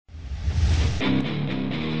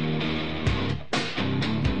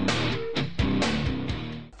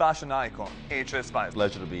fashion icon, HSY.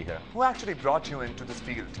 Pleasure to be here. Who actually brought you into this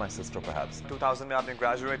field? My sister, perhaps. 2000 में आपने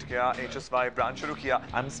graduate किया, HSY brand शुरू किया.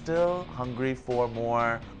 I'm still hungry for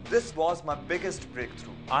more. This was my biggest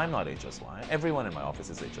breakthrough. I'm not HSY. Everyone in my office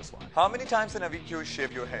is HSY. How many times in a week you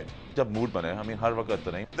shave your head? जब mood बने, I mean, हर वक्त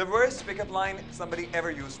तो नहीं. The worst pickup line somebody ever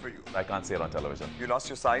used for you? I can't say it on television. You lost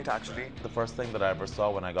your sight actually. The first thing that I ever saw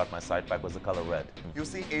when I got my sight back was the color red.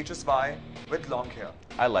 You see HSY with long hair.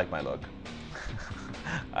 I like my look.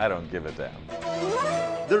 I don't give a damn.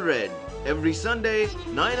 The Red, every Sunday,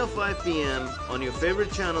 9:05 p.m. on your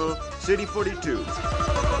favorite channel, City 42.